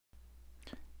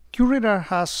QRadar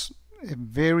has a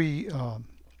very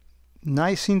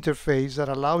nice interface that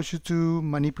allows you to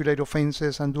manipulate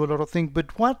offenses and do a lot of things.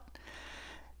 But what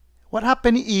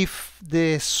happens if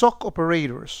the SOC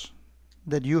operators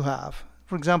that you have,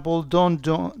 for example, don't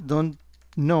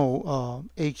know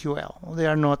AQL? They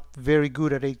are not very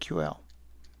good at AQL.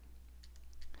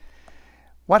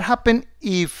 What happens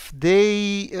if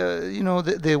they,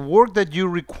 the work that you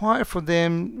require for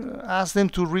them, ask them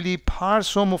to really parse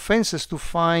some offenses to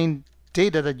find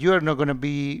data that you are not going to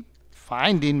be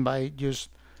finding by just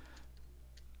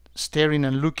staring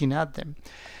and looking at them?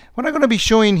 What I'm going to be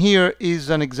showing here is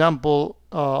an example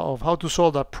of how to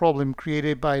solve that problem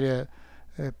created by the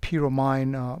peer of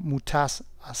mine, Mutas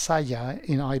Asaya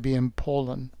in IBM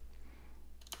Poland.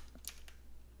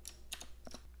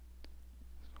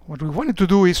 What we wanted to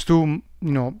do is to,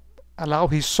 allow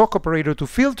his SOC operator to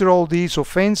filter all these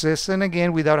offenses, and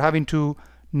again, without having to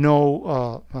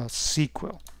know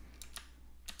SQL.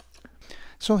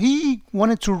 So he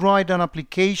wanted to write an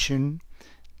application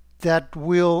that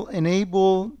will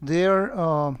enable their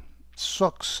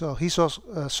his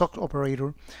SOC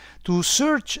operator to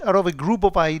search out of a group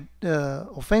of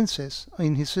offenses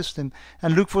in his system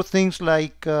and look for things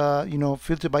like,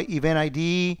 filter by event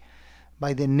ID,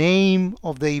 by the name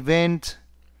of the event,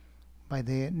 by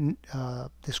the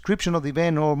description of the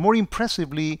event, or more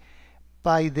impressively,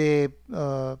 by the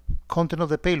content of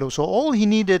the payload. So all he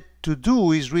needed to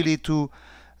do is really to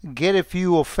get a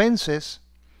few offenses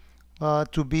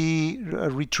to be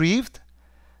retrieved,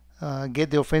 get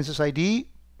the offenses ID,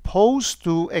 post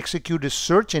to execute a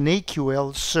search, an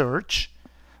AQL search.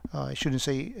 I shouldn't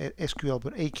say SQL,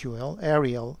 but AQL,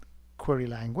 Arial query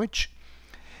language.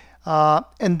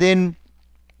 And then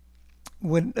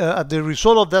when at the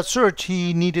result of that search,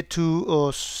 he needed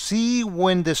to see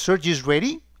when the search is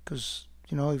ready, because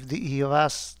if he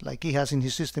has, like he has in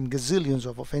his system, gazillions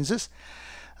of offenses,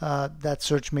 that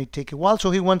search may take a while. So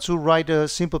he wants to write a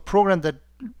simple program that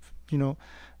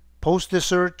post the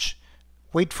search,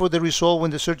 wait for the result when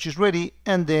the search is ready,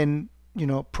 and then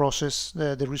process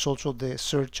the results of the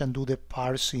search and do the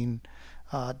parsing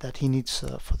that he needs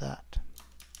for that.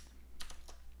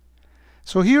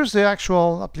 So here's the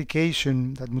actual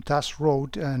application that Mutas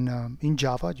wrote, and in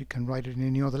Java. You can write it in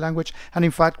any other language. And in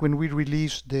fact, when we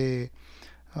release the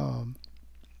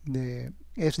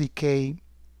SDK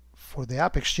for the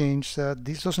App Exchange,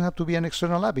 this doesn't have to be an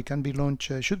external app. It can be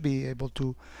launched, should be able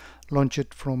to launch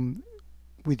it from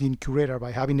within QRadar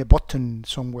by having a button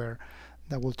somewhere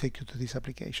that will take you to this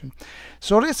application.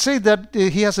 So let's say that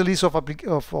he has a list of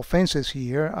offenses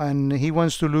here, and he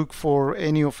wants to look for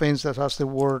any offense that has the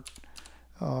word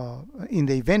in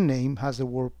the event name, has the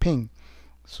word ping.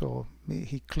 So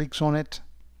he clicks on it,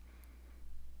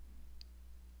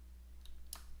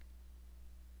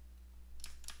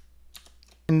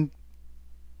 and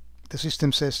the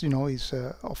system says, is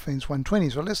offense 120.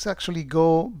 So let's actually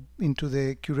go into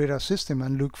the QRadar system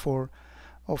and look for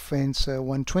offense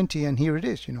 120, and here it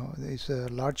is. There's a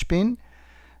large pin.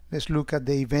 Let's look at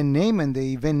the event name, and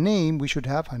the event name we should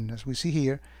have, and as we see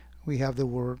here, we have the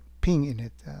word ping in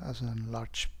it as a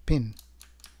large pin.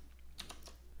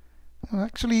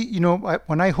 Actually,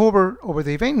 when I hover over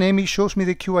the event name, it shows me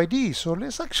the QID. So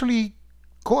let's actually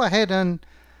go ahead and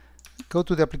go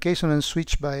to the application and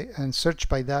search by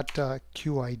that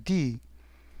QID,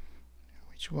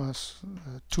 which was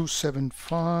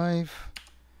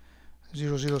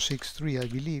 2750063, I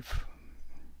believe.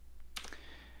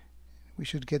 We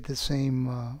should get the same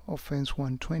offense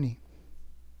 120.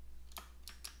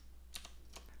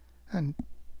 And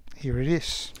here it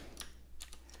is.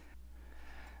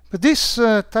 But this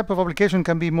type of application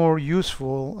can be more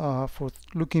useful for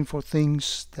looking for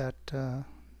things that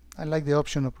I like the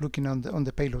option of looking on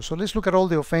the payload. So let's look at all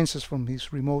the offenses from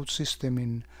his remote system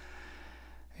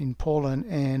in Poland,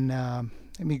 and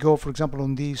let me go, for example,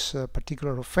 on this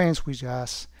particular offense, which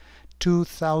has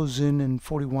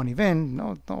 2,041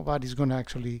 events. Nobody's going to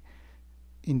actually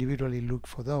individually look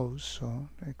for those. So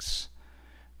let's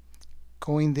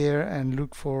go in there and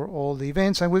look for all the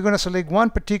events, and we're going to select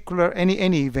one particular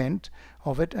any event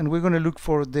of it, and we're going to look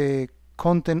for the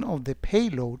content of the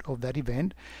payload of that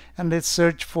event, and let's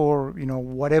search for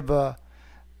whatever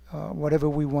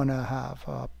we want to have.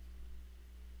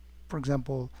 For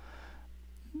example,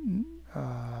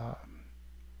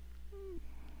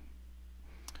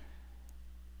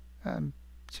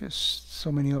 just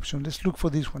so many options. Let's look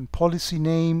for this one, policy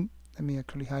name. Let me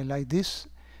actually highlight this.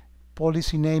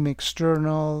 Policy name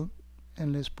external,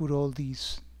 and let's put all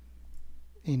these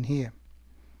in here.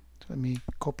 So let me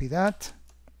copy that.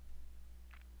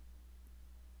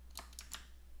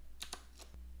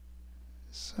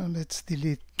 So let's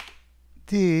delete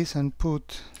this and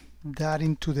put that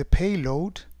into the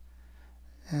payload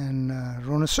and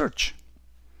run a search.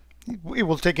 It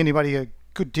will take anybody a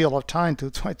good deal of time to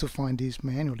try to find these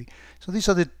manually. So these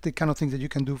are the kind of things that you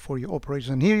can do for your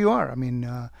operations. And here you are. I mean,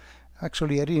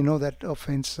 actually, I didn't know that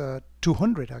offense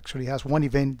 200 actually has one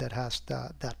event that has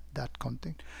that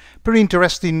content. Pretty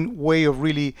interesting way of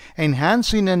really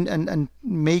enhancing and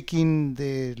making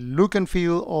the look and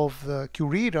feel of the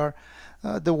QRadar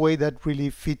the way that really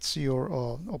fits your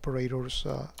operators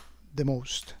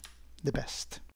the best.